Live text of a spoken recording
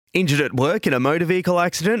Injured at work in a motor vehicle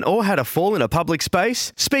accident or had a fall in a public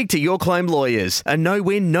space? Speak to Your Claim Lawyers, a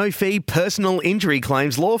no-win, no-fee personal injury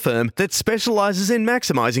claims law firm that specialises in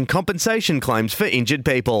maximising compensation claims for injured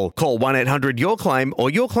people. Call 1-800-YOUR-CLAIM or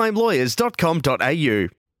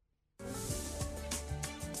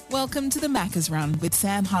yourclaimlawyers.com.au. Welcome to the Macca's Run with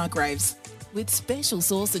Sam Hargraves. With special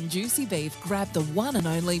sauce and juicy beef, grab the one and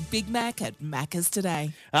only Big Mac at Macca's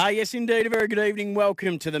today. Yes, indeed. A very good evening.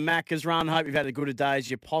 Welcome to the Macca's Run. Hope you've had as good a day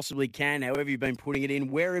as you possibly can, however you've been putting it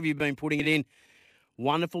in, wherever you've been putting it in.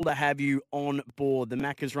 Wonderful to have you on board. The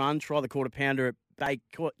Macca's Run. Try the quarter pounder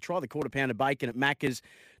bacon at Macca's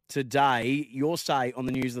today. Your say on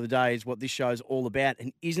the news of the day is what this show's all about,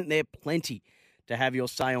 and isn't there plenty to have your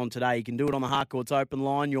say on today? You can do it on the Harcourts open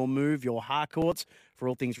line, your move, your Harcourts. For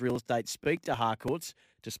all things real estate, speak to Harcourts.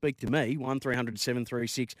 To speak to me, 1300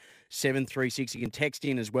 736 736. You can text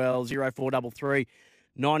in as well, 0433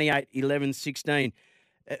 98 11 16.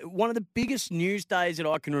 One of the biggest news days that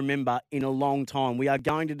I can remember in a long time. We are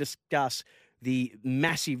going to discuss the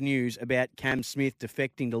massive news about Cam Smith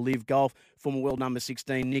defecting to Live Golf. Former world number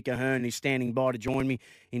 16, Nick Ahern, is standing by to join me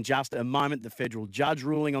in just a moment. The federal judge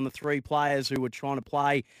ruling on the three players who were trying to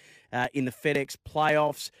play in the FedEx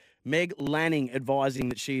playoffs. Meg Lanning advising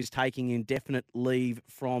that she is taking indefinite leave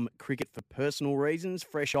from cricket for personal reasons,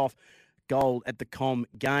 fresh off gold at the Com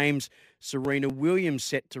Games. Serena Williams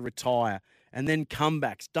set to retire. And then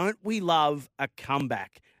comebacks. Don't we love a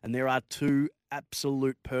comeback? And there are two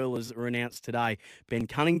absolute pearlers that were announced today. Ben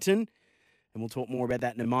Cunnington, and we'll talk more about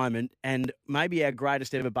that in a moment, and maybe our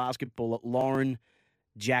greatest ever basketballer, Lauren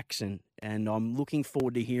Jackson. And I'm looking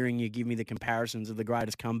forward to hearing you give me the comparisons of the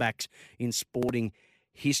greatest comebacks in sporting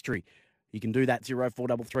history. You can do that,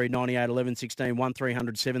 0433 98 11 16,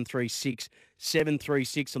 1300 736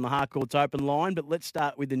 736 on the Harcourts open line. But let's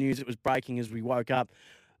start with the news that was breaking as we woke up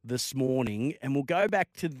this morning. And we'll go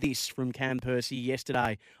back to this from Cam Percy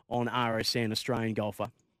yesterday on RSN, Australian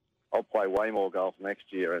golfer. I'll play way more golf next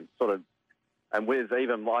year, and I know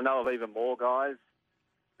of even more guys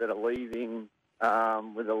that are leaving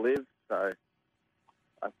with a live, so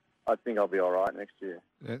I think I'll be all right next year.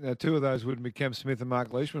 Now, two of those wouldn't be Cam Smith and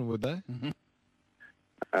Mark Leishman, would they? Mm-hmm.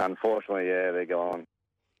 Unfortunately, yeah, they're gone.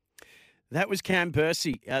 That was Cam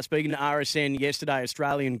Percy speaking to RSN yesterday,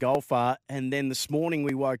 Australian golfer. And then this morning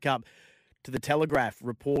we woke up to the Telegraph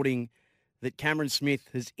reporting that Cameron Smith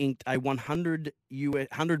has inked a $100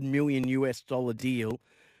 million US deal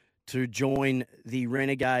to join the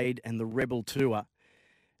Renegade and the Rebel Tour,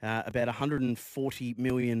 about 140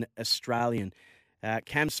 million Australian.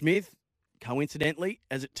 Cam Smith, coincidentally,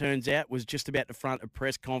 as it turns out, was just about to front a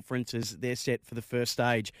press conference as they're set for the first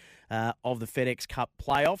stage of the FedEx Cup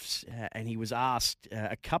playoffs. And he was asked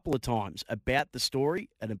a couple of times about the story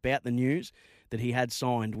and about the news that he had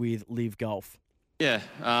signed with Live Golf. Yeah,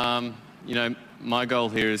 my goal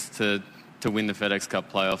here is to win the FedEx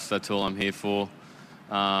Cup playoffs. That's all I'm here for.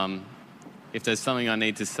 If there's something I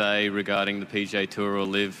need to say regarding the PGA Tour or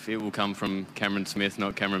Live, it will come from Cameron Smith,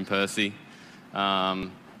 not Cameron Percy.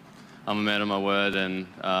 I'm a man of my word, and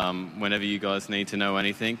whenever you guys need to know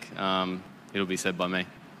anything, it'll be said by me.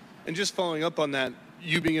 And just following up on that,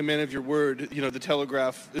 you being a man of your word, the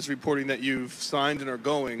Telegraph is reporting that you've signed and are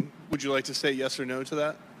going. Would you like to say yes or no to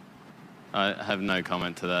that? I have no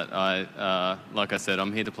comment to that. Like I said,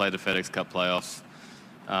 I'm here to play the FedEx Cup playoffs.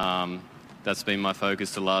 That's been my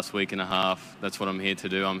focus the last week and a half. That's what I'm here to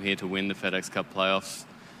do. I'm here to win the FedEx Cup playoffs.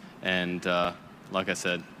 And like I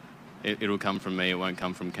said, it'll come from me. It won't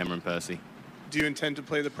come from Cameron Percy. Do you intend to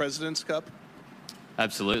play the President's Cup?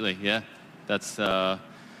 Absolutely, yeah. That's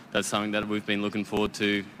something that we've been looking forward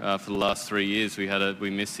to for the last 3 years. We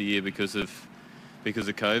missed a year because of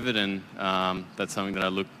COVID, and that's something that I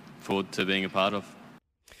look forward to being a part of.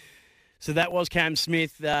 So that was Cam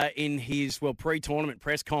Smith in his pre-tournament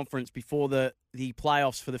press conference before the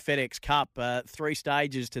playoffs for the FedEx Cup. 3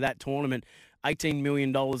 stages to that tournament, $18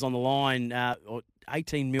 million on the line, or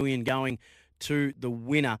 $18 million going to the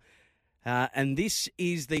winner. And this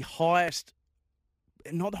is the highest,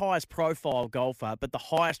 not the highest profile golfer, but the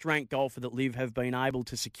highest ranked golfer that Liv have been able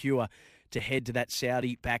to secure to head to that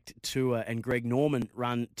Saudi-backed tour and Greg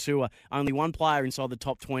Norman-run tour. Only one player inside the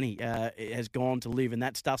top 20 has gone to Liv, and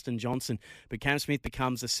that's Dustin Johnson. But Cam Smith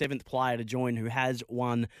becomes the 7th player to join who has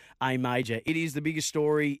won a major. It is the biggest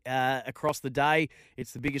story across the day.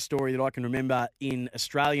 It's the biggest story that I can remember in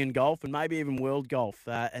Australian golf and maybe even world golf,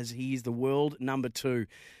 as he is the world number 2.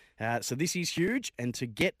 So this is huge, and to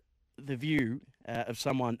get the view of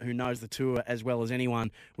someone who knows the tour as well as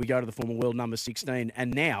anyone, we go to the former world number 16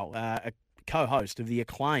 and now a co-host of the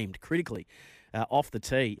acclaimed, critically off the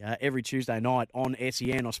tee every Tuesday night on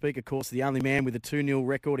SEN. I speak, of course, to the only man with a 2-0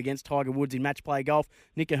 record against Tiger Woods in match play golf,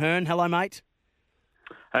 Nick Ahern. Hello, mate.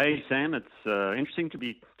 Hey, Sam. It's interesting to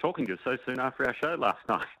be talking to you so soon after our show last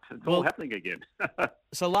night. It's all happening again.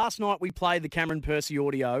 So last night we played the Cameron Percy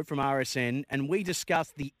audio from RSN, and we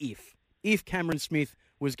discussed the if. If Cameron Smith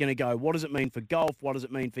was going to go, what does it mean for golf? What does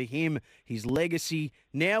it mean for him, his legacy?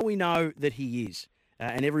 Now we know that he is.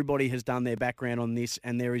 And everybody has done their background on this,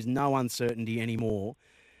 and there is no uncertainty anymore.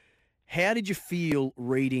 How did you feel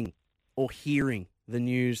reading or hearing the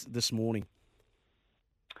news this morning?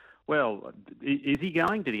 Well, is he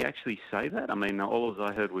going? Did he actually say that? I mean, all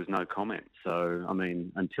I heard was no comment. So, I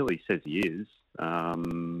mean, until he says he is,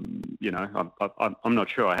 I'm not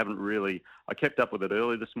sure. I kept up with it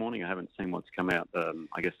early this morning. I haven't seen what's come out,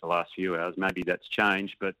 I guess, the last few hours. Maybe that's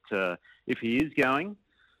changed. But if he is going,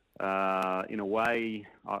 in a way,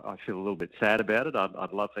 I feel a little bit sad about it.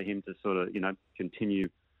 I'd love for him to sort of, continue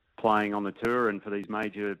playing on the tour and for these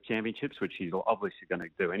major championships, which he's obviously going to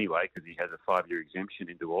do anyway because he has a 5-year exemption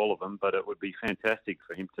into all of them. But it would be fantastic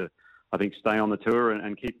for him to, I think, stay on the tour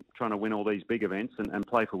and keep trying to win all these big events and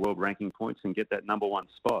play for world ranking points and get that number one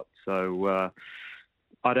spot. So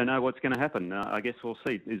I don't know what's going to happen. I guess we'll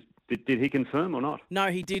see. Did he confirm or not?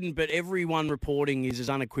 No, he didn't, but everyone reporting is as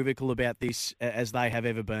unequivocal about this as they have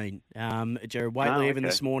ever been. Jared Waitley even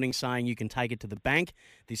this morning saying you can take it to the bank.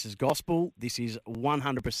 This is gospel. This is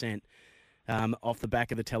 100% off the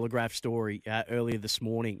back of the Telegraph story earlier this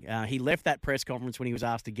morning. He left that press conference when he was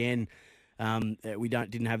asked again. We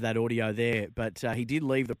didn't have that audio there, but he did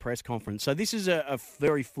leave the press conference. So this is a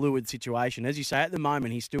very fluid situation. As you say, at the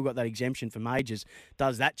moment, he's still got that exemption for majors.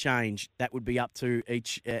 Does that change? That would be up to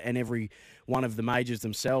each and every one of the majors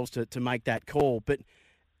themselves to make that call. But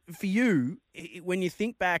for you, when you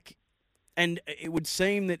think back, and it would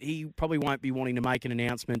seem that he probably won't be wanting to make an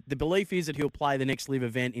announcement. The belief is that he'll play the next live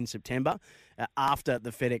event in September after the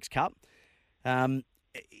FedEx Cup.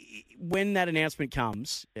 When that announcement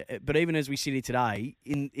comes, but even as we sit here today,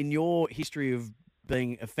 in your history of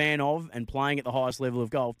being a fan of and playing at the highest level of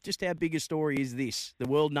golf, just how big a story is this, the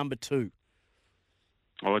world number 2?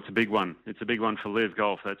 Oh, it's a big one. It's a big one for Live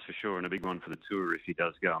Golf, that's for sure, and a big one for the tour if he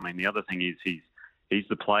does go. I mean, the other thing is he's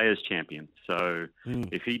the Players' Champion. So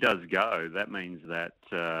if he does go, that means that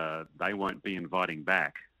they won't be inviting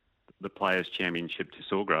back the Players' Championship to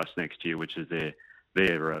Sawgrass next year, which is their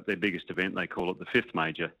biggest event. They call it the 5th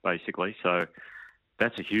major, basically. So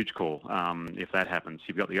that's a huge call if that happens.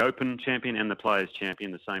 You've got the Open champion and the Players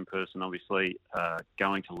champion, the same person, obviously,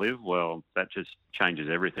 going to Live. Well, that just changes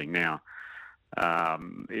everything now.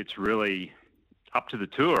 It's really up to the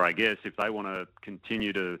tour, I guess, if they want to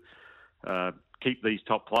continue to keep these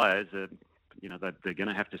top players. They're going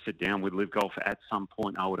to have to sit down with Live Golf at some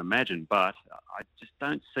point, I would imagine. But I just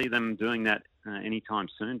don't see them doing that anytime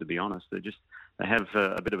soon, to be honest. They have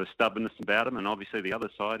a bit of a stubbornness about them, and obviously the other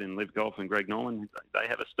side in Live Golf and Greg Norman, they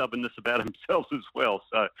have a stubbornness about themselves as well.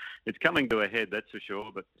 So it's coming to a head, that's for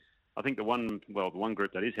sure. But I think the one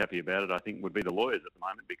group that is happy about it, I think, would be the lawyers at the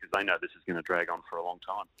moment because they know this is going to drag on for a long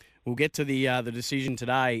time. We'll get to the decision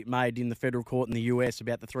today made in the federal court in the US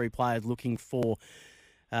about the 3 players looking for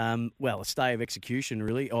a stay of execution,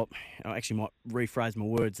 really. Oh, I actually might rephrase my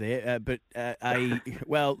words there.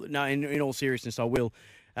 In all seriousness, I will.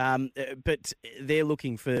 But they're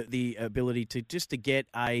looking for the ability to get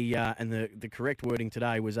and the correct wording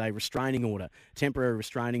today was a restraining order, temporary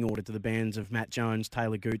restraining order to the bans of Matt Jones,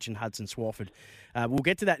 Taylor Gooch and Hudson Swafford. We'll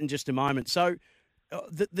get to that in just a moment. So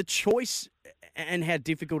the choice and how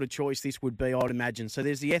difficult a choice this would be, I'd imagine. So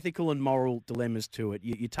there's the ethical and moral dilemmas to it.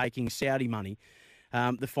 You're taking Saudi money.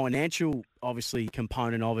 The financial, obviously,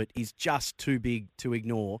 component of it is just too big to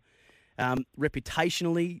ignore.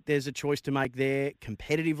 Reputationally, there's a choice to make there.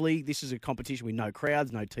 Competitively, this is a competition with no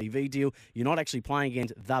crowds, no TV deal. You're not actually playing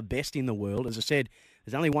against the best in the world. As I said,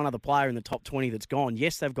 there's only one other player in the top 20 that's gone.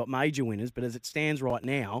 Yes, they've got major winners, but as it stands right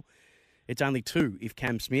now, it's only 2 with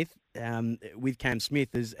Cam Smith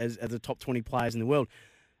as the top 20 players in the world.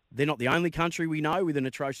 They're not the only country we know with an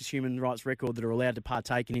atrocious human rights record that are allowed to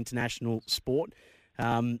partake in international sport.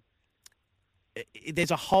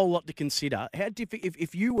 There's a whole lot to consider. How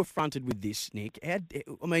if you were fronted with this, Nick?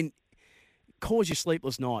 Cause you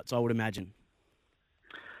sleepless nights, I would imagine.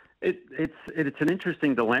 It's an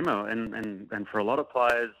interesting dilemma, and for a lot of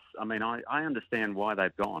players, I understand why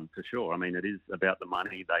they've gone for sure. It is about the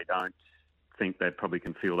money. They don't think they probably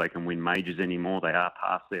can feel they can win majors anymore. They are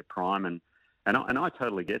past their prime, and I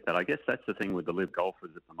totally get that. I guess that's the thing with the Live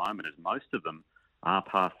golfers at the moment is most of them are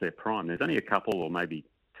past their prime. There's only a couple or maybe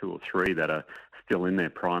 2 or 3 that are still in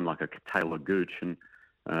their prime, like a Taylor Gooch, and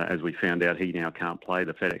as we found out, he now can't play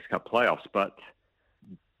the FedEx Cup playoffs. But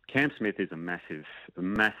Cam Smith is a massive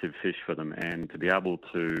fish for them, and to be able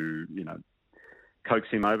to, coax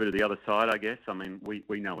him over to the other side, I guess. I mean,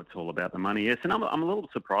 we know it's all about the money, yes. And I'm a little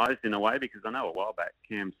surprised in a way, because I know a while back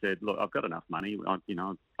Cam said, look, I've got enough money.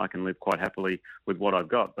 I can live quite happily with what I've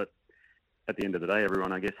got. But at the end of the day,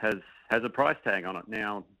 everyone, I guess, has a price tag on it.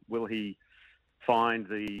 Now, will he find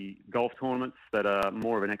the golf tournaments that are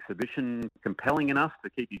more of an exhibition compelling enough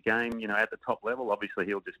to keep his game, at the top level? Obviously,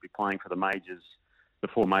 he'll just be playing for the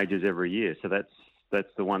 4 majors every year. So that's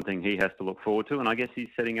the one thing he has to look forward to. And I guess he's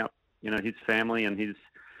setting up, his family and his,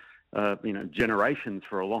 generations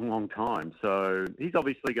for a long, long time. So he's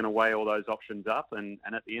obviously going to weigh all those options up. And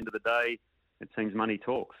at the end of the day, it seems money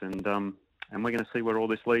talks. And we're going to see where all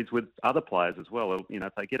this leads with other players as well.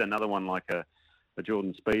 If they get another one like a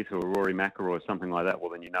Jordan Spieth or a Rory Macca or something like that,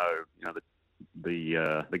 well, then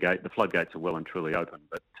the floodgates are well and truly open.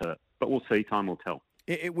 But we'll see. Time will tell.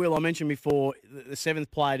 It will. I mentioned before the seventh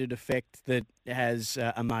player to defect that has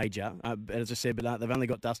a major, as I said, but they've only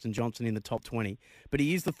got Dustin Johnson in the top 20. But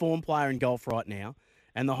he is the form player in golf right now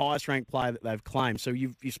and the highest ranked player that they've claimed. So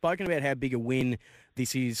you've spoken about how big a win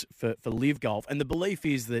this is for Live Golf. And the belief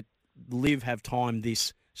is that Live have timed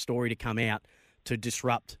this story to come out to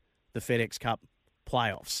disrupt the FedEx Cup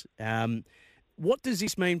playoffs. What does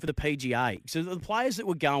this mean for the PGA? So the players that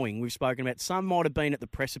were going, we've spoken about, some might have been at the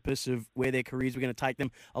precipice of where their careers were going to take them.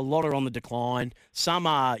 A lot are on the decline. Some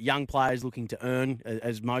are young players looking to earn,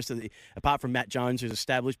 as most of apart from Matt Jones, who's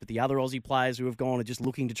established, but the other Aussie players who have gone are just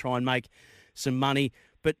looking to try and make some money.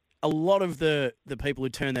 But a lot of the people who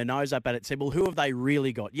turn their nose up at it said, well, who have they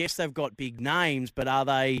really got? Yes, they've got big names, but are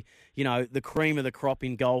they, the cream of the crop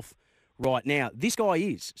in golf right now? This guy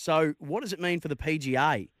is. So what does it mean for the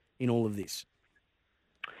PGA in all of this?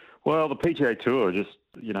 Well, the PGA Tour just,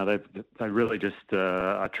 they really just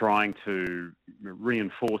are trying to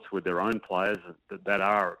reinforce with their own players that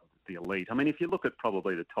are the elite. I mean, if you look at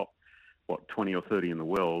probably the top, 20 or 30 in the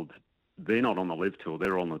world, they're not on the Live Tour.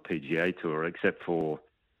 They're on the PGA Tour, except for,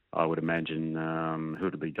 I would imagine, who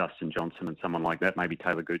would it be, Dustin Johnson and someone like that. Maybe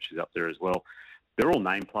Taylor Gooch is up there as well. They're all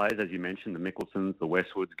name players, as you mentioned, the Mickelsons, the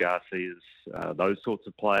Westwoods, Garcias, those sorts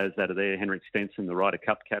of players that are there. Henrik Stenson, the Ryder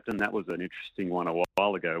Cup captain, that was an interesting one a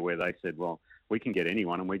while ago where they said, well, we can get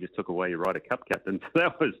anyone, and we just took away your Ryder Cup captain.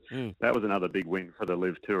 So that was another big win for the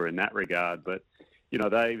Live Tour in that regard. But,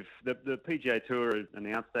 the PGA Tour has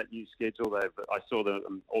announced that new schedule. I saw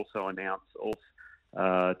them also announce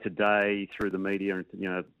today through the media, and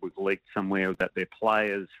it was leaked somewhere that their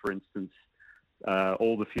players, for instance,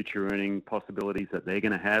 all the future earning possibilities that they're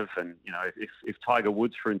going to have. And, if Tiger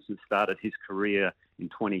Woods, for instance, started his career in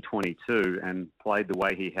 2022 and played the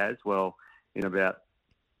way he has, well, in about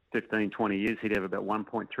 15, 20 years, he'd have about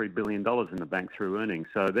 $1.3 billion in the bank through earnings.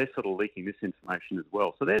 So they're sort of leaking this information as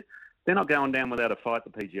well. So they're not going down without a fight, the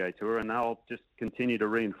PGA Tour, and they'll just continue to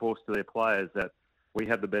reinforce to their players that we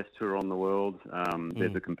have the best tour on the world.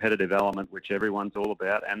 There's a competitive element, which everyone's all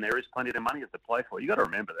about, and there is plenty of money to play for. You've got to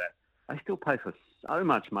remember that. They still pay for so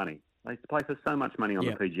much money. They play for so much money on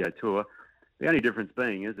the PGA Tour. The only difference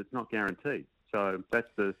being is it's not guaranteed. So that's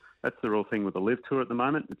the real thing with the Live Tour at the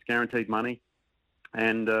moment. It's guaranteed money,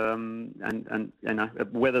 and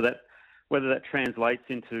whether that translates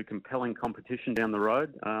into compelling competition down the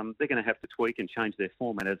road, they're going to have to tweak and change their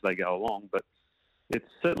format as they go along. But it's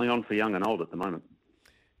certainly on for young and old at the moment.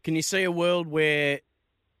 Can you see a world where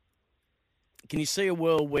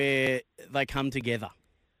they come together?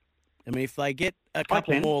 I mean, if they get a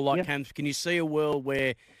couple more like Camps, can you see a world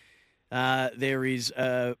where there is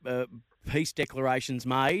peace declarations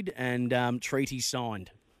made and treaties signed?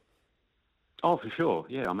 Oh, for sure.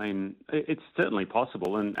 Yeah, I mean, it's certainly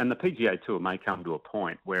possible. And the PGA Tour may come to a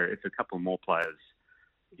point where if a couple more players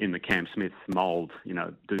in the Cam Smith mould,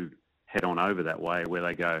 do head on over that way where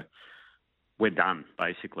they go, we're done,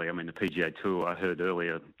 basically. I mean, the PGA Tour, I heard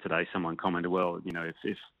earlier today someone commented, well,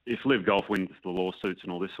 if Live Golf wins the lawsuits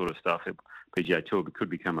and all this sort of stuff, PGA Tour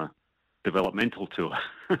could become a developmental tour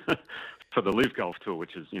for the Live Golf Tour,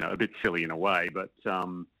 which is, a bit silly in a way. But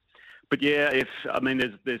yeah,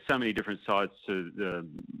 there's so many different sides to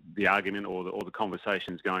the argument or the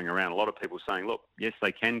conversations going around. A lot of people saying, look, yes,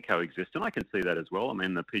 they can coexist, and I can see that as well. I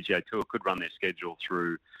mean, the PGA Tour could run their schedule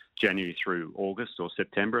through January through August or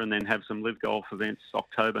September, and then have some Live Golf events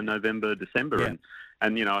October, November, December, and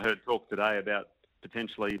I heard talk today about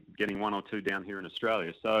potentially getting one or two down here in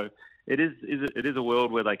Australia. So it is a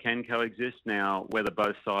world where they can coexist. Now, whether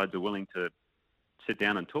both sides are willing to sit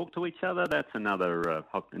down and talk to each other, that's another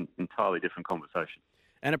entirely different conversation.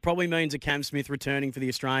 And it probably means a Cam Smith returning for the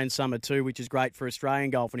Australian summer too, which is great for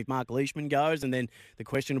Australian golf. And if Mark Leishman goes, and then the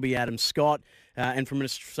question will be Adam Scott. And from an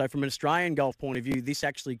Australian golf point of view, this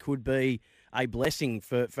actually could be a blessing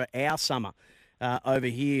for our summer over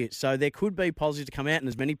here. So there could be positives to come out. And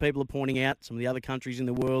as many people are pointing out, some of the other countries in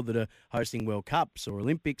the world that are hosting World Cups or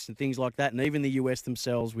Olympics and things like that, and even the US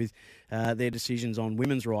themselves with their decisions on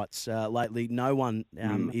women's rights lately, no one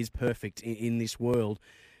is perfect in this world.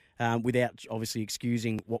 Without obviously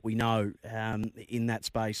excusing what we know in that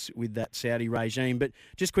space with that Saudi regime. But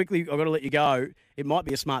just quickly, I've got to let you go. It might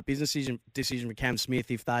be a smart business decision for Cam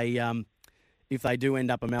Smith if they do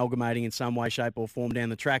end up amalgamating in some way, shape or form down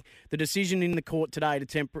the track. The decision in the court today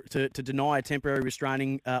to deny a temporary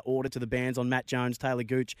restraining order to the bans on Matt Jones, Taylor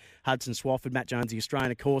Gooch, Hudson Swafford. Matt Jones, the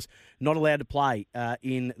Australian, of course, not allowed to play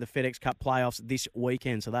in the FedEx Cup playoffs this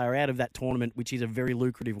weekend. So they are out of that tournament, which is a very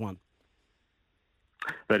lucrative one.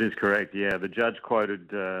 That is correct, yeah. The judge quoted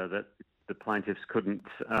that the plaintiffs couldn't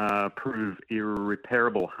prove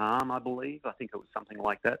irreparable harm, I believe. I think it was something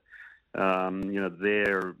like that.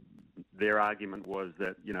 Their argument was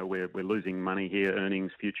that, we're losing money here,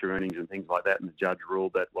 future earnings and things like that, and the judge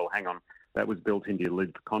ruled that, well, hang on, that was built into your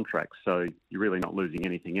live contract, so you're really not losing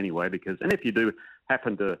anything anyway, and if you do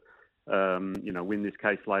happen to win this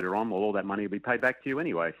case later on, well, all that money will be paid back to you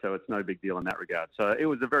anyway. So it's no big deal in that regard. So it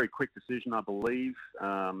was a very quick decision, I believe.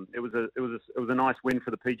 It was a nice win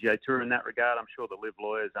for the PGA Tour in that regard. I'm sure the LIV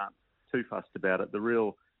lawyers aren't too fussed about it. The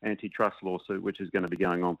real antitrust lawsuit, which is going to be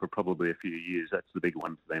going on for probably a few years, that's the big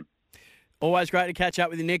one for them. Always great to catch up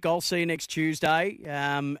with you, Nick. I'll see you next Tuesday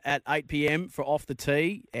at 8 p.m. for Off the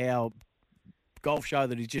Tee, our golf show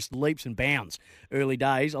that is just leaps and bounds. Early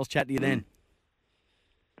days. I'll chat to you then.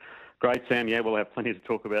 Great, Sam. Yeah, we'll have plenty to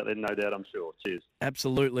talk about then, no doubt, I'm sure. Cheers.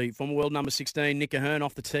 Absolutely. Former world number 16, Nick Ahern,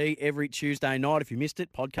 Off the Tee, every Tuesday night. If you missed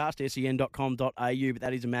it, podcast, sen.com.au, but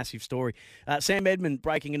that is a massive story. Sam Edmund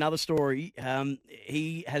breaking another story.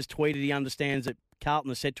 He has tweeted he understands that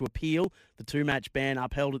Carlton are set to appeal the two-match ban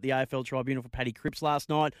upheld at the AFL Tribunal for Paddy Cripps last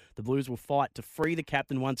night. The Blues will fight to free the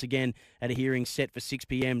captain once again at a hearing set for 6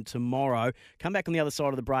 p.m. tomorrow. Come back on the other side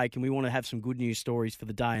of the break, and we want to have some good news stories for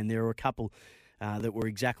the day, and there are a couple that were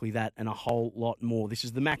exactly that and a whole lot more. This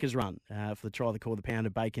is the Macca's Run for the Try the Call the Pound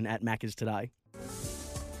of Bacon at Macca's today.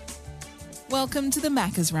 Welcome to the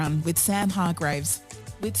Macca's Run with Sam Hargraves.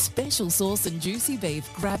 With special sauce and juicy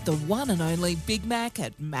beef, grab the one and only Big Mac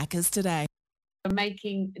at Macca's today.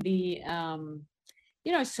 Making the,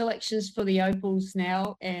 selections for the Opals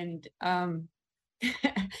now, and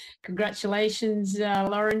congratulations,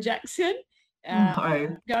 Lauren Jackson,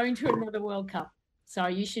 going to another World Cup. So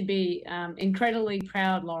you should be incredibly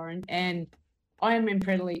proud, Lauren, and I am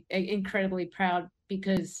incredibly proud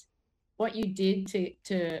because what you did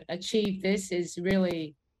to achieve this is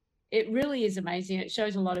really is amazing. It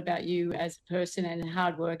shows a lot about you as a person and a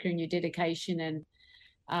hard worker and your dedication, and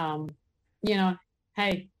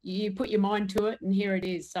hey, you put your mind to it, and here it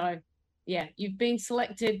is. So yeah, you've been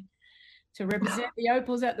selected to represent the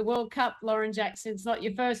Opals at the World Cup, Lauren Jackson. It's not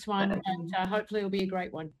your first one, but hopefully it'll be a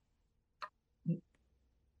great one.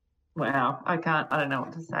 Wow, I don't know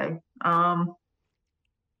what to say.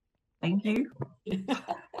 Thank you.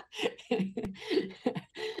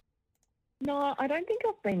 No, I don't think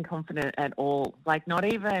I've been confident at all. Not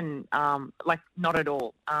at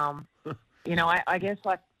all. I guess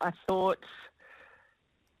I thought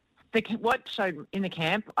what showed in the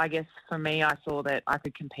camp, I guess for me, I saw that I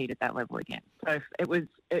could compete at that level again. So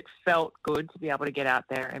it felt good to be able to get out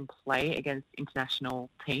there and play against international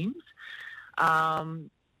teams.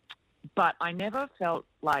 But I never felt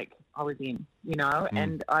like I was in,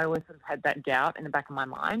 and I always sort of had that doubt in the back of my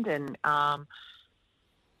mind. And,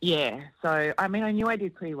 so, I knew I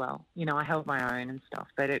did pretty well. I held my own and stuff,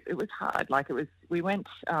 but it was hard. We went,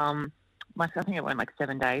 I think I went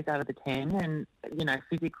 7 days out of the 10, and,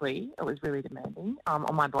 physically it was really demanding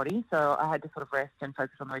on my body. So I had to sort of rest and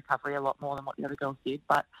focus on the recovery a lot more than what the other girls did.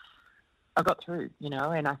 But I got through,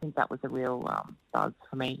 and I think that was a real buzz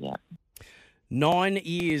for me, yeah. 9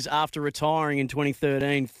 years after retiring in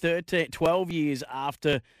 2013, 12 years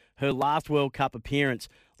after her last World Cup appearance,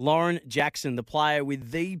 Lauren Jackson, the player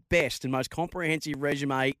with the best and most comprehensive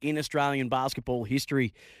resume in Australian basketball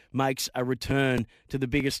history, makes a return to the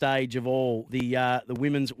biggest stage of all, the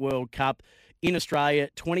Women's World Cup in Australia,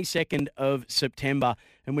 22nd of September.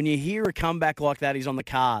 And when you hear a comeback like that is on the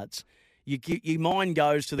cards, your mind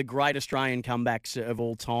goes to the great Australian comebacks of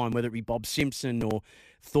all time, whether it be Bob Simpson or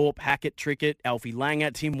Thorpe, Hackett, Trickett, Alfie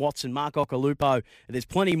Langer, Tim Watson, Mark Occhilupo. There's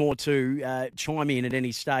plenty more to chime in at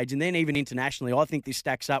any stage. And then even internationally, I think this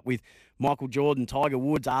stacks up with Michael Jordan, Tiger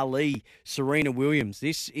Woods, Ali, Serena Williams.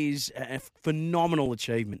 This is a phenomenal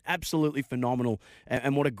achievement, absolutely phenomenal.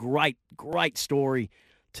 And what a great, great story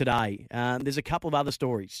today. There's a couple of other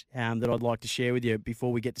stories that I'd like to share with you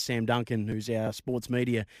before we get to Sam Duncan, who's our sports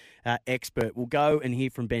media expert. We'll go and hear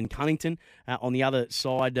from Ben Cunnington on the other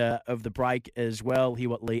side of the break as well. Hear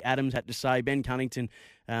what Lee Adams had to say. Ben Cunnington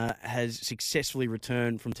has successfully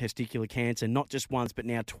returned from testicular cancer, not just once, but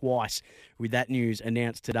now twice, with that news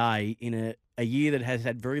announced today in a year that has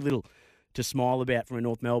had very little to smile about from a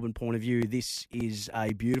North Melbourne point of view. This is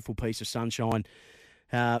a beautiful piece of sunshine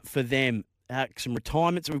for them. Some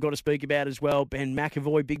retirements that we've got to speak about as well. Ben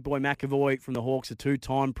McAvoy, big boy McAvoy from the Hawks, a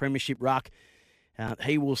two-time premiership ruck.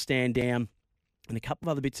 He will stand down. And a couple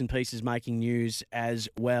of other bits and pieces making news as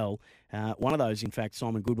well. One of those, in fact,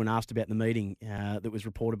 Simon Goodwin asked about the meeting that was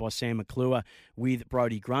reported by Sam McClure with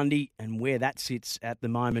Brodie Grundy and where that sits at the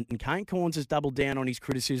moment. And Kane Cornes has doubled down on his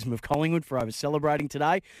criticism of Collingwood for over-celebrating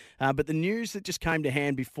today. But the news that just came to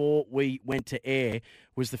hand before we went to air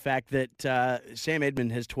was the fact that Sam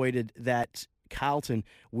Edmund has tweeted that Carlton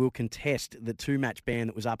will contest the two-match ban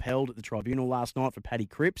that was upheld at the tribunal last night for Paddy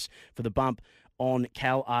Cripps for the bump on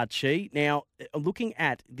Cal Archie. Now, looking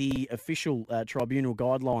at the official tribunal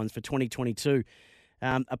guidelines for 2022,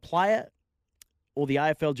 a player or the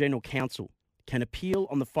AFL General Counsel can appeal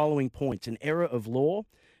on the following points: an error of law,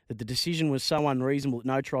 that the decision was so unreasonable that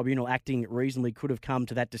no tribunal acting reasonably could have come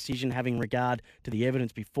to that decision having regard to the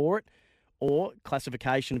evidence before it, or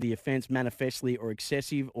classification of the offence manifestly or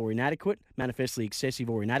excessive or inadequate, manifestly excessive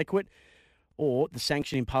or inadequate, or the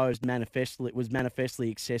sanction imposed was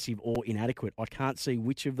manifestly excessive or inadequate. I can't see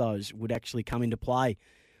which of those would actually come into play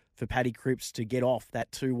for Paddy Cripps to get off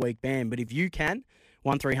that 2-week ban. But if you can,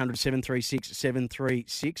 1300 736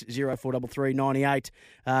 736 0433 98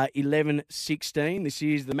 11 16. This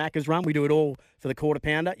is the Macca's Run. We do it all for the quarter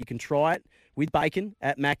pounder. You can try it with bacon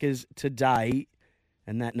at Macca's today.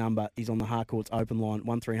 And that number is on the Harcourt's open line,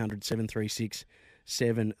 1300 736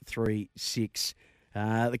 736.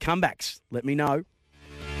 The comebacks, let me know.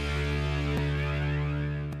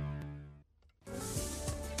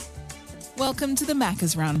 Welcome to the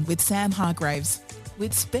Macca's Run with Sam Hargraves.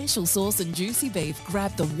 With special sauce and juicy beef,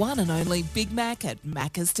 grab the one and only Big Mac at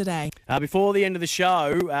Macca's today. Before the end of the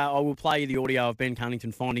show, I will play you the audio of Ben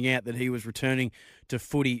Cunnington finding out that he was returning to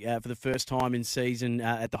footy for the first time in season,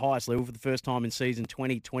 at the highest level for the first time in season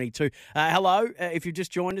 2022. Hello, if you've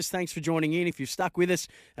just joined us, thanks for joining in. If you've stuck with us,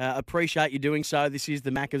 appreciate you doing so. This is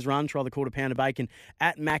the Macca's Run. Try the quarter pounder bacon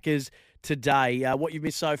at Macca's today. What you've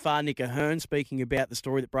missed so far, Nick Ahern speaking about the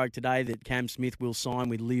story that broke today that Cam Smith will sign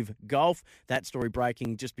with Live Golf. That story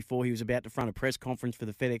breaking just before he was about to front a press conference for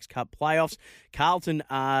the FedEx Cup playoffs. Carlton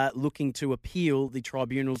are looking to appeal the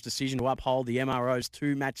tribunal's decision to uphold the MRO's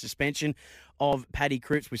 2-match suspension of Paddy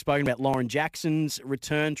Cripps. We've spoken about Lauren Jackson's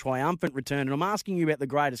return, triumphant return, and I'm asking you about the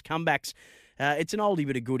greatest comebacks. It's an oldie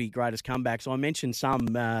but a goodie, greatest comebacks. I mentioned some,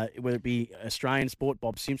 whether it be Australian sport,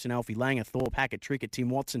 Bob Simpson, Alfie Langer, Thorpe, Hackett, Trickett,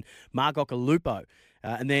 Tim Watson, Mark Occhilupo,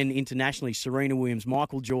 and then internationally, Serena Williams,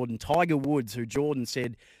 Michael Jordan, Tiger Woods, who Jordan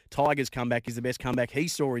said Tiger's comeback is the best comeback he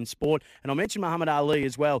saw in sport. And I mentioned Muhammad Ali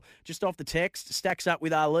as well. Just off the text, stacks up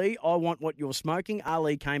with Ali. I want what you're smoking.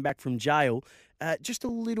 Ali came back from jail. Just a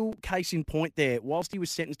little case in point there. Whilst he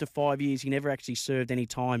was sentenced to 5 years, he never actually served any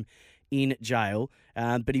time in jail,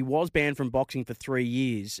 but he was banned from boxing for 3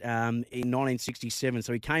 years in 1967.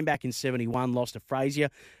 So he came back in 71, lost to Frazier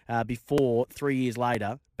before 3 years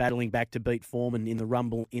later, battling back to beat Foreman in the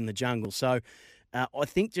Rumble in the Jungle. So I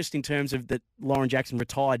think just in terms of that, Lauren Jackson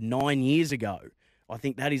retired 9 years ago. I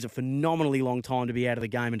think that is a phenomenally long time to be out of the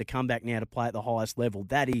game and to come back now to play at the highest level.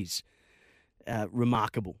 That is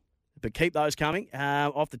remarkable. But keep those coming.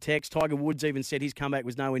 Off the text, Tiger Woods even said his comeback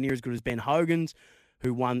was nowhere near as good as Ben Hogan's,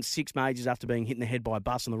 who won 6 majors after being hit in the head by a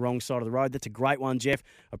bus on the wrong side of the road. That's a great one, Jeff.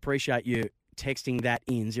 Appreciate you texting that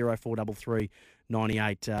in, 0433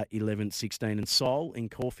 98 11 16. And Sol in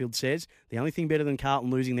Caulfield says, the only thing better than Carlton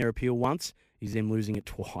losing their appeal once is them losing it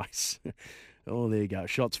twice. Oh, there you go.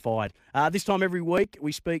 Shots fired. This time every week,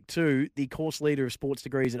 we speak to the course leader of sports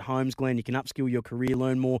degrees at Holmes Glen. You can upskill your career,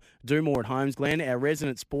 learn more, do more at Holmes Glen. Our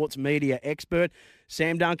resident sports media expert,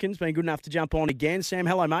 Sam Duncan's been good enough to jump on again. Sam,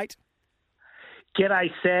 hello, mate.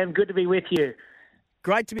 G'day, Sam. Good to be with you.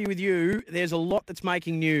 Great to be with you. There's a lot that's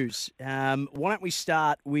making news. Why don't we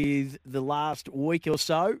start with the last week or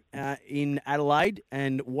so in Adelaide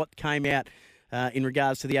and what came out in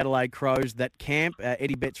regards to the Adelaide Crows, that camp,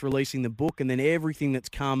 Eddie Betts releasing the book, and then everything that's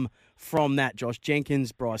come from that. Josh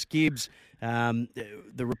Jenkins, Bryce Gibbs,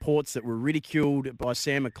 the reports that were ridiculed by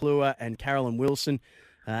Sam McClure and Carolyn Wilson.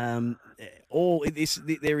 There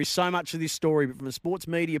is so much of this story, but from a sports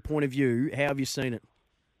media point of view, how have you seen it?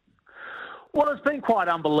 Well, it's been quite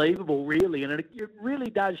unbelievable, really, and it really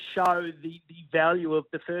does show the value of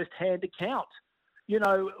the first-hand account. You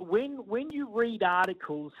know, when you read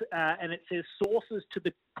articles and it says sources to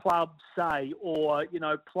the club say, or, you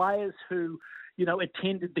know, players who, you know,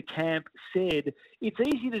 attended the camp said, it's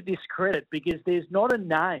easy to discredit because there's not a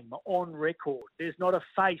name on record. There's not a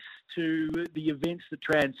face to the events that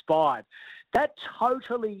transpired. That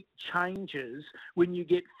totally changes when you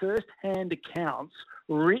get first-hand accounts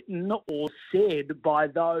written or said by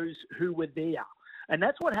those who were there. And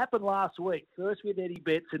that's what happened last week, first with Eddie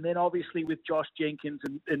Betts and then obviously with Josh Jenkins.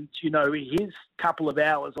 And you know, his couple of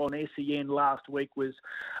hours on SEN last week was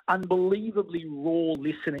unbelievably raw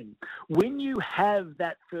listening. When you have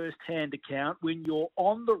that first-hand account, when you're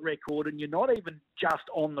on the record and you're not even just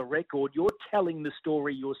on the record, you're telling the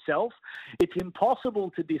story yourself, it's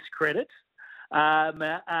impossible to discredit.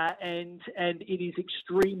 And it is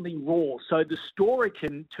extremely raw. So the story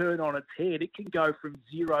can turn on its head. It can go from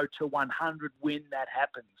 0 to 100 when that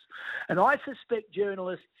happens. And I suspect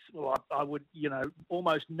journalists, well, I would, you know,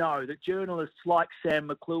 almost know that journalists like Sam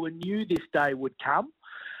McClure knew this day would come.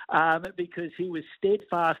 Because he was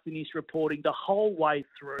steadfast in his reporting the whole way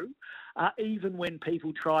through, even when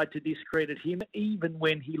people tried to discredit him, even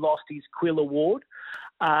when he lost his Quill Award,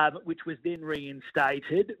 which was then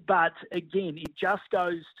reinstated. But again, it just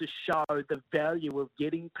goes to show the value of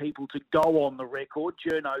getting people to go on the record.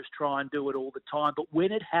 Journos try and do it all the time, but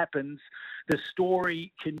when it happens, the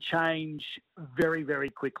story can change very, very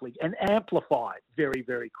quickly and amplify very,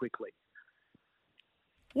 very quickly.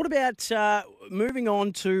 What about moving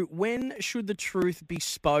on to when should the truth be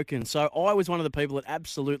spoken? So I was one of the people that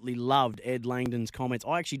absolutely loved Ed Langdon's comments.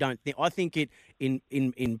 I actually don't think, I think it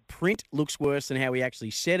in print looks worse than how he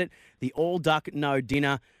actually said it. The all duck, no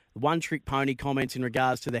dinner, one-trick pony comments in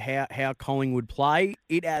regards to the how Collingwood play.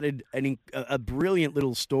 It added a brilliant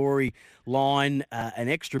little story line, an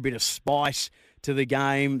extra bit of spice to the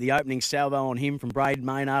game, the opening salvo on him from Braden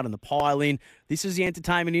Maynard and the pile-in. This is the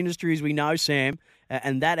entertainment industry, as we know, Sam,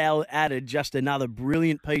 and that added just another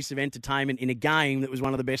brilliant piece of entertainment in a game that was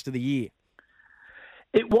one of the best of the year.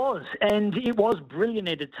 It was, and it was brilliant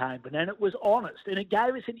entertainment, and it was honest, and it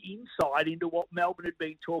gave us an insight into what Melbourne had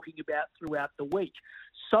been talking about throughout the week.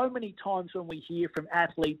 So many times when we hear from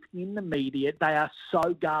athletes in the media, they are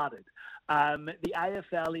so guarded. The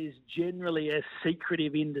AFL is generally a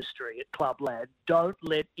secretive industry at Clubland. Don't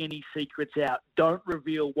let any secrets out. Don't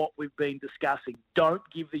reveal what we've been discussing. Don't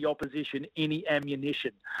give the opposition any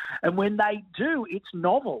ammunition. And when they do, it's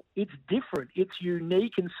novel. It's different. It's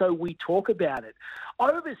unique, and so we talk about it.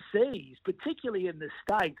 Overseas, particularly in the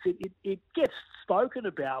States, it gets spoken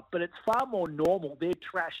about, but it's far more normal. They're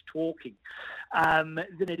trash talking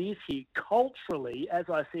than it is here. Culturally, as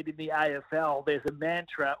I said, in the AFL, there's a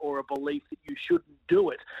mantra or a belief that you shouldn't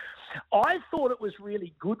do it. I thought it was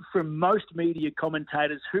really good from most media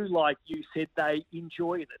commentators who, like you, said they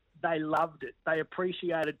enjoyed it. They loved it. They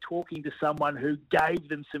appreciated talking to someone who gave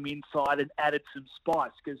them some insight and added some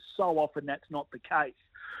spice, because so often that's not the case.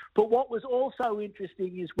 But what was also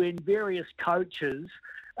interesting is when various coaches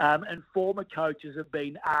and former coaches have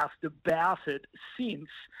been asked about it since,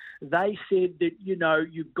 they said that, you know,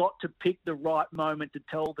 you've got to pick the right moment to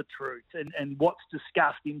tell the truth, and what's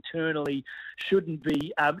discussed internally shouldn't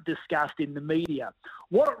be discussed in the media.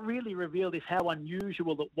 What it really revealed is how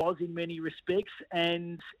unusual it was in many respects,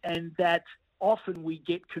 and that often we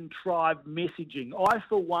get contrived messaging. I,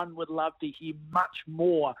 for one, would love to hear much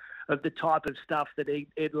more of the type of stuff that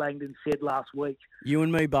Ed Langdon said last week. You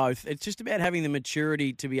and me both. It's just about having the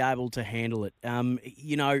maturity to be able to handle it.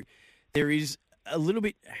 You know, there is a little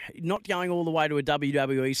bit, not going all the way to a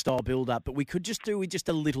WWE-style build-up, but we could just do with just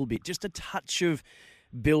a little bit, just a touch of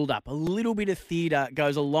build-up. A little bit of theatre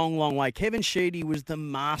goes a long, long way. Kevin Sheedy was the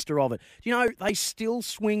master of it. You know, they still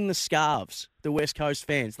swing the scarves, the West Coast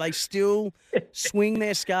fans. They still swing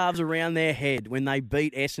their scarves around their head when they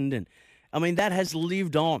beat Essendon. I mean, that has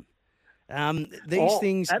lived on. These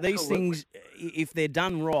things, if they're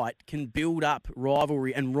done right, can build up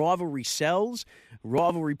rivalry, and rivalry sells.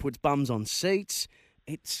 Rivalry puts bums on seats.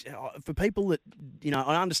 It's for people that, you know,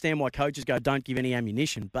 I understand why coaches go, don't give any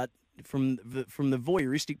ammunition, but from the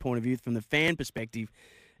voyeuristic point of view, from the fan perspective,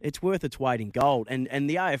 it's worth its weight in gold. And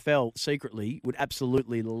the AFL secretly would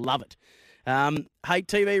absolutely love it. Hey,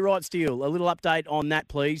 TV rights deal. A little update on that,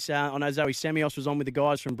 please. I know Zoe Samios was on with the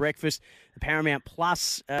guys from breakfast. The Paramount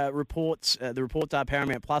Plus reports are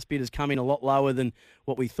Paramount Plus bid has come in a lot lower than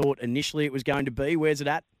what we thought initially it was going to be. Where's it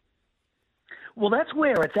at? Well, that's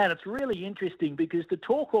where it's at. It's really interesting because the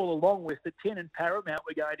talk all along was that Ten and Paramount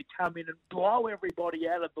were going to come in and blow everybody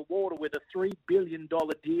out of the water with a $3 billion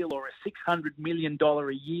deal or a $600 million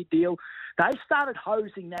a year deal. They started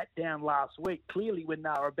hosing that down last week, clearly when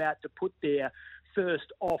they were about to put their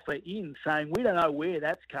first offer in, saying, we don't know where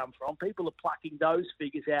that's come from. People are plucking those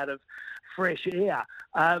figures out of fresh air.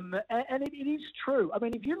 And it is true. I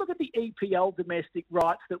mean, if you look at the EPL domestic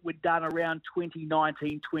rights that were done around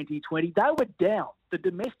 2019, 2020, they were down. The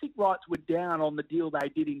domestic rights were down on the deal they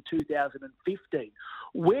did in 2015.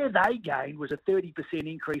 Where they gained was a 30%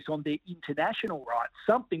 increase on their international rights,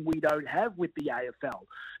 something we don't have with the AFL.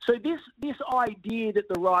 So this idea that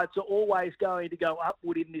the rights are always going to go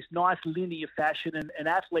upward in this nice linear fashion and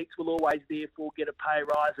athletes will always therefore get a pay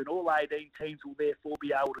rise and all 18 teams will therefore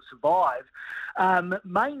be able to survive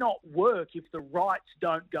may not work if the rights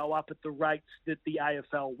don't go up at the rates that the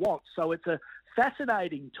AFL wants. So it's a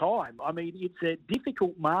fascinating time. I mean, it's a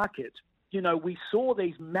difficult market. You know, we saw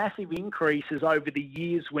these massive increases over the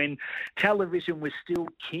years when television was still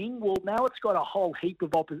king. Well, now it's got a whole heap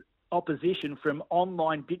of opposition from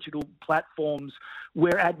online digital platforms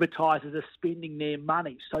where advertisers are spending their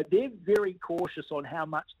money. So they're very cautious on how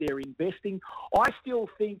much they're investing. I still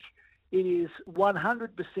think it is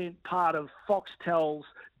 100% part of Foxtel's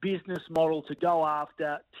business model to go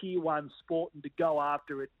after Tier 1 sport and to go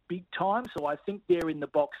after it big time. So I think they're in the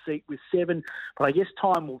box seat with Seven, but I guess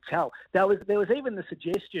time will tell. There was even the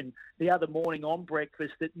suggestion the other morning on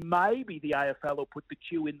breakfast that maybe the AFL will put the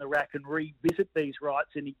cue in the rack and revisit these rights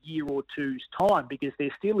in a year or two's time, because there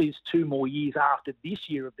still is 2 more years after this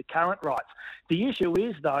year of the current rights. The issue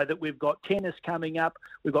is, though, that we've got tennis coming up,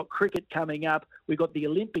 we've got cricket coming up, we've got the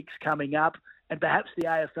Olympics coming up, and perhaps the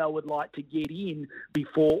AFL would like to get in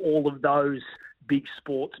before all of those big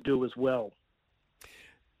sports do as well.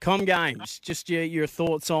 Com Games, just your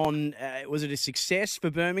thoughts on, was it a success for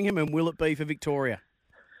Birmingham and will it be for Victoria?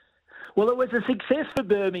 Well, it was a success for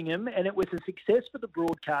Birmingham and it was a success for the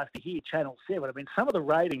broadcaster here, Channel 7. I mean, some of the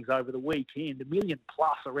ratings over the weekend, 1 million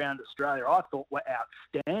plus around Australia, I thought were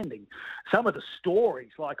outstanding. Some of the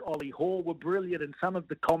stories, like Ollie Hall, were brilliant, and some of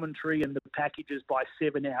the commentary and the packages by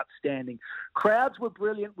Seven outstanding. Crowds were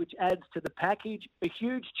brilliant, which adds to the package. A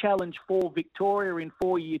huge challenge for Victoria in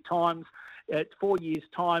 4 years'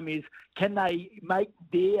 time is, can they make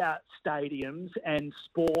their stadiums and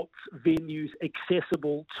sports venues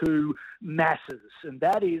accessible to masses? And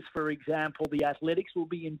that is, for example, the Athletics will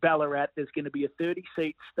be in Ballarat. There's going to be a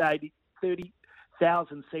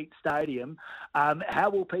 30,000-seat stadium. How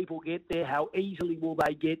will people get there? How easily will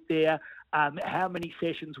they get there? How many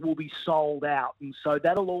sessions will be sold out? And so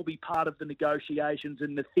that'll all be part of the negotiations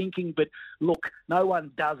and the thinking. But look, no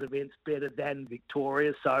one does events better than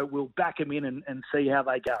Victoria, so we'll back them in and see how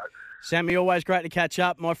they go. Sammy, always great to catch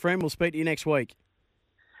up, my friend. We'll speak to you next week.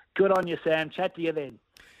 Good on you, Sam. Chat to you then.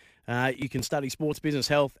 You can study sports, business,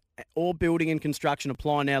 health, or building and construction.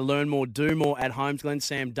 Apply now, learn more, do more at Holmesglen.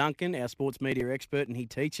 Sam Duncan, our sports media expert, and he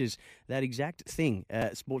teaches that exact thing,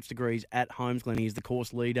 sports degrees at Holmesglen. He is the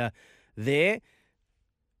course leader there.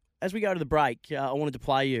 As we go to the break, I wanted to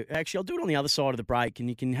play you. Actually, I'll do it on the other side of the break, and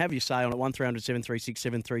you can have your say on it, 1300 736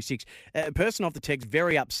 736. A person off the text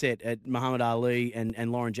very upset at Muhammad Ali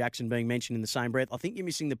and Lauren Jackson being mentioned in the same breath. I think you're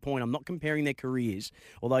missing the point. I'm not comparing their careers,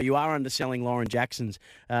 although you are underselling Lauren Jackson's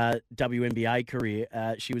WNBA career.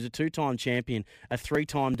 She was a 2-time champion, a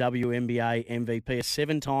 3-time WNBA MVP, a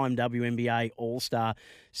 7-time WNBA All-Star,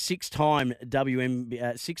 6-time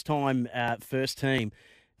first team,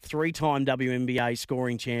 3-time WNBA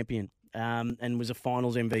scoring champion, and was a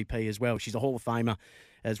finals MVP as well. She's a Hall of Famer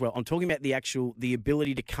as well. I'm talking about the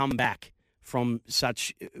ability to come back from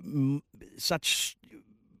such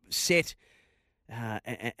set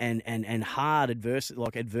and hard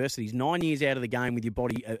adversities. 9 years out of the game with your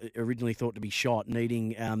body originally thought to be shot,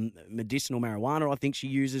 needing medicinal marijuana, I think she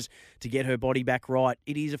uses to get her body back right.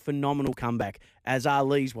 It is a phenomenal comeback, as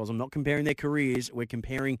Ali's was. I'm not comparing their careers. We're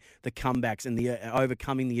comparing the comebacks and the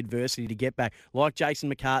overcoming the adversity to get back. Like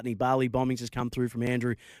Jason McCartney, Bali Bombings has come through from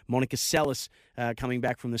Andrew, Monica Seles coming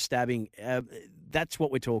back from the stabbing. That's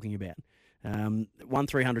what we're talking about.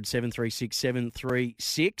 1300 736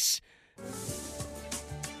 736.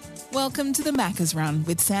 Welcome to the Macca's Run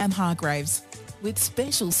with Sam Hargraves. With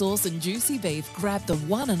special sauce and juicy beef, grab the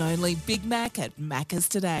one and only Big Mac at Macca's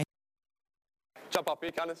today. Jump up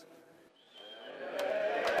here, cunters.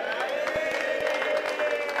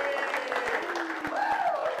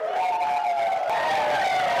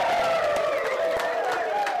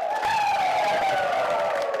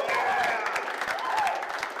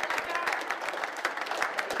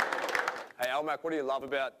 love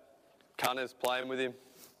about Cunners playing with him?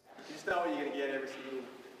 You just know what you're going to get every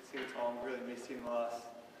single time. I really missed him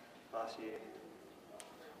last year.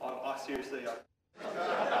 I seriously, I've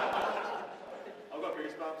got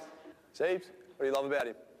goosebumps. Seeps, what do you love about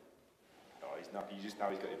him? Oh, you just know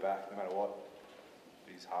he's got your back no matter what.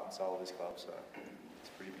 He's heart and soul of this club, so it's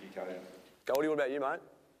pretty big going. Goldie, what about you, mate?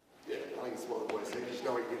 Yeah, I think it's what the boys said. You just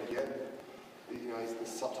know what you're going to get. You know, he's the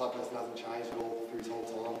type of person hasn't changed at all through his whole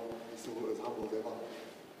time. He's still as humble as ever.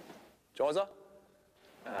 Jaiza?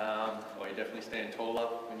 Well, you definitely stand taller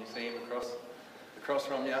when you see him across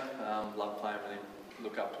from you. Love playing with him,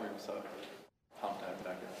 look up to him, so pumped to have him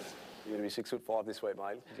back out there. You're going to be 6'5" this week,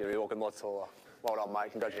 mate. You're going to be walking lots taller. Well done,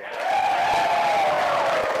 mate. Congratulations.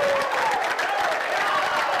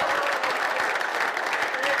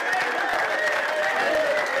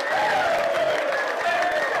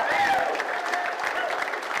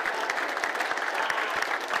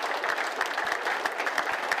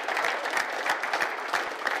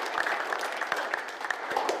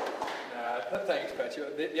 Thanks,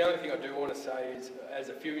 Patrick. The only thing I do want to say is, as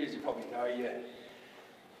a few years you probably know,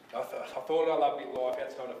 I thought I loved my life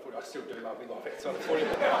outside of footy. I still do love my life outside of footy.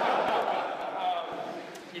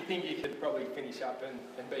 You think you could probably finish up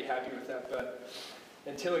and be happy with that, but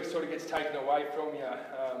until it sort of gets taken away from you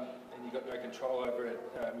and you've got no control over it,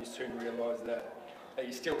 you soon realise that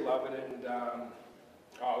you still love it. And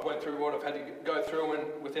I went through what I've had to go through,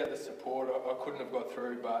 and without the support I couldn't have got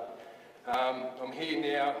through, but I'm here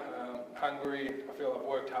now, hungry. I feel I've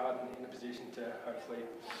worked hard and in a position to hopefully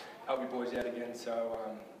help you boys out again, so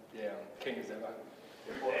I'm keen as ever.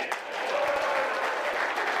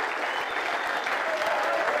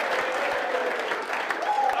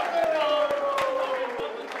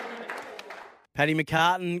 Paddy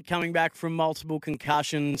McCartan coming back from multiple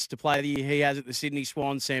concussions to play the year he has at the Sydney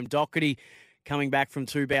Swans. Sam Docherty coming back from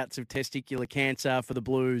 2 bouts of testicular cancer for the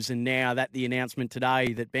Blues. And now that the announcement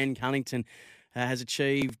today that Ben Cunnington has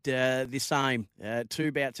achieved the same.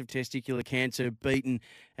 2 bouts of testicular cancer beaten,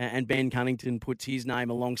 and Ben Cunnington puts his name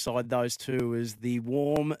alongside those two as the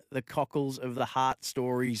cockles of the heart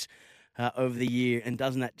stories of the year. And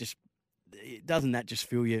doesn't that just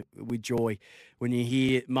fill you with joy when you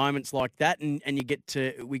hear moments like that, and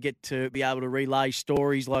we get to be able to relay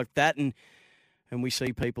stories like that, and we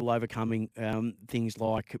see people overcoming things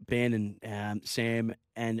like Ben and Sam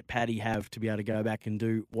and Paddy have to be able to go back and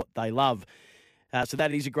do what they love. So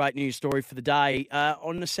that is a great news story for the day.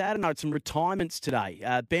 On a sadder note, some retirements today.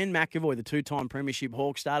 Ben McAvoy, the 2-time Premiership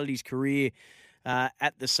Hawk, started his career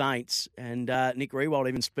at the Saints, and Nick Riewoldt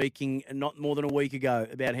even speaking not more than a week ago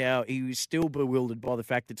about how he was still bewildered by the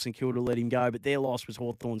fact that St Kilda let him go, but their loss was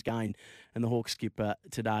Hawthorn's gain, and the Hawk skipper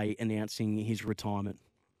today announcing his retirement.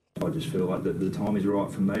 I just feel like the time is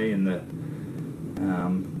right for me, and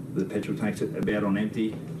the petrol tank's about on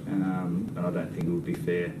empty, and I don't think it would be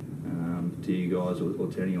fair to you guys or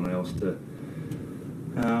to anyone else to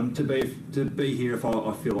be here if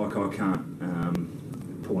I feel like I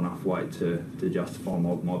can't pull enough weight to justify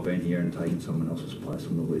my being here and taking someone else's place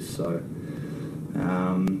on the list. So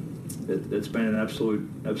it's been an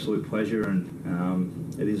absolute pleasure,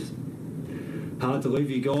 and it is hard to leave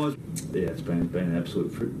you guys. Yeah, it's been an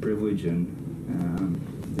absolute privilege, and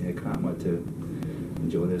can't wait to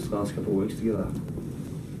enjoy this last couple of weeks together.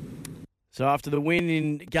 So after the win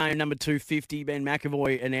in game number 250, Ben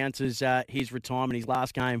McAvoy announces his retirement. His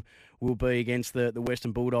last game will be against the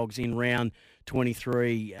Western Bulldogs in round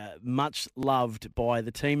 23. Much loved by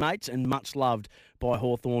the teammates and much loved by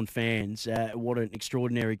Hawthorn fans. What an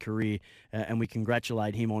extraordinary career, and we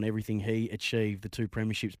congratulate him on everything he achieved, the 2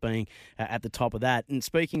 premierships being at the top of that. And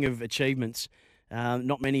speaking of achievements,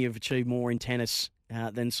 not many have achieved more in tennis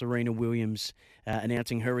than Serena Williams,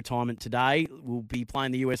 announcing her retirement today. Will be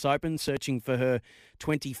playing the US Open, searching for her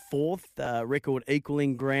 24th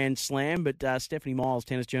record-equaling Grand Slam. But Stephanie Miles,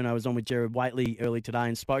 Tennis Journo, was on with Gerard Whateley early today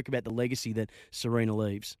and spoke about the legacy that Serena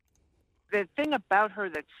leaves. The thing about her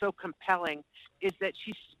that's so compelling is that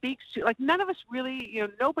she speaks to, like, none of us really,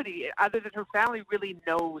 nobody other than her family really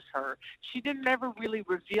knows her. She didn't ever really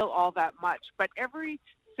reveal all that much, but every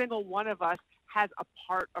single one of us has a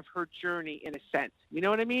part of her journey, in a sense. You know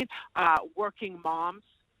what I mean? Working moms,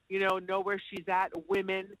 know where she's at.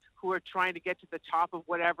 Women who are trying to get to the top of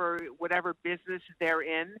whatever business they're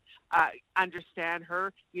in, understand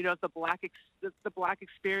her. The black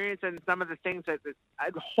experience and some of the things that the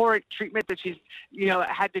horrid treatment that she's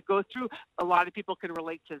had to go through. A lot of people can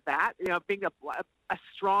relate to that. Being a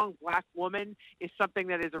strong black woman is something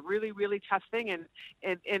that is a really, really tough thing, and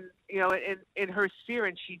in her sphere,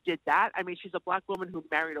 and she did that. I mean, she's a black woman who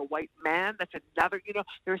married a white man. That's another.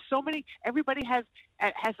 There's so many. Everybody has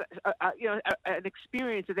has an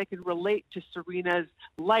experience that they can relate to Serena's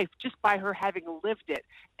life just by her having lived it.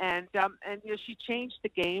 And she changed the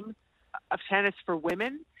game of tennis for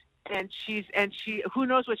women, and she who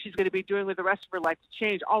knows what she's going to be doing with the rest of her life to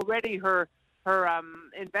change. Already her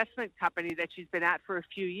investment company that she's been at for a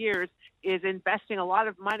few years is investing a lot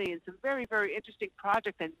of money in some very, very interesting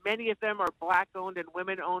projects, and many of them are Black-owned and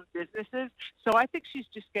women-owned businesses. So I think she's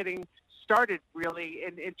just getting started, really,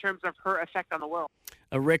 in terms of her effect on the world.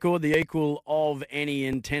 A record, the equal of any,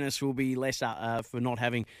 and tennis will be lesser for not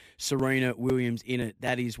having Serena Williams in it.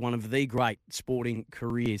 That is one of the great sporting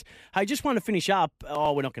careers. Hey, just want to finish up.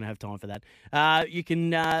 Oh, we're not going to have time for that.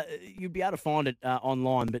 You'll be able to find it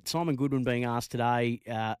online, but Simon Goodwin being asked today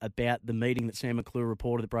about the meeting that Sam McClure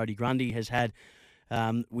reported that Brodie Grundy has had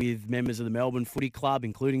with members of the Melbourne Footy Club,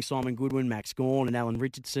 including Simon Goodwin, Max Gawn and Alan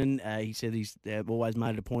Richardson. He said he's always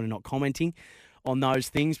made it a point of not commenting on those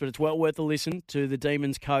things, but it's well worth a listen to the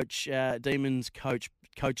Demons coach's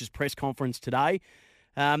press conference today,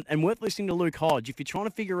 and worth listening to Luke Hodge if you're trying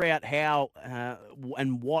to figure out how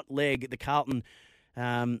and what leg the Carlton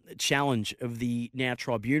challenge of the now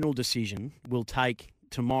tribunal decision will take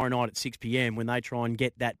tomorrow night at 6 p.m. when they try and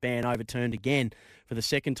get that ban overturned again for the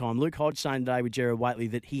second time. Luke Hodge saying today with Gerard Whateley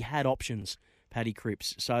that he had options, Paddy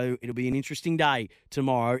Cripps. So it'll be an interesting day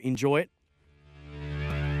tomorrow. Enjoy it.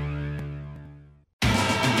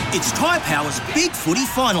 It's Tyre Power's Big Footy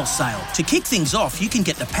Final Sale. To kick things off, you can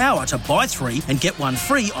get the power to buy 3 and get 1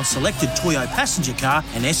 free on selected Toyo passenger car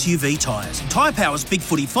and SUV tyres. Tyre Power's Big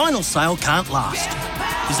Footy Final Sale can't last.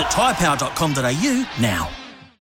 Visit tyrepower.com.au now.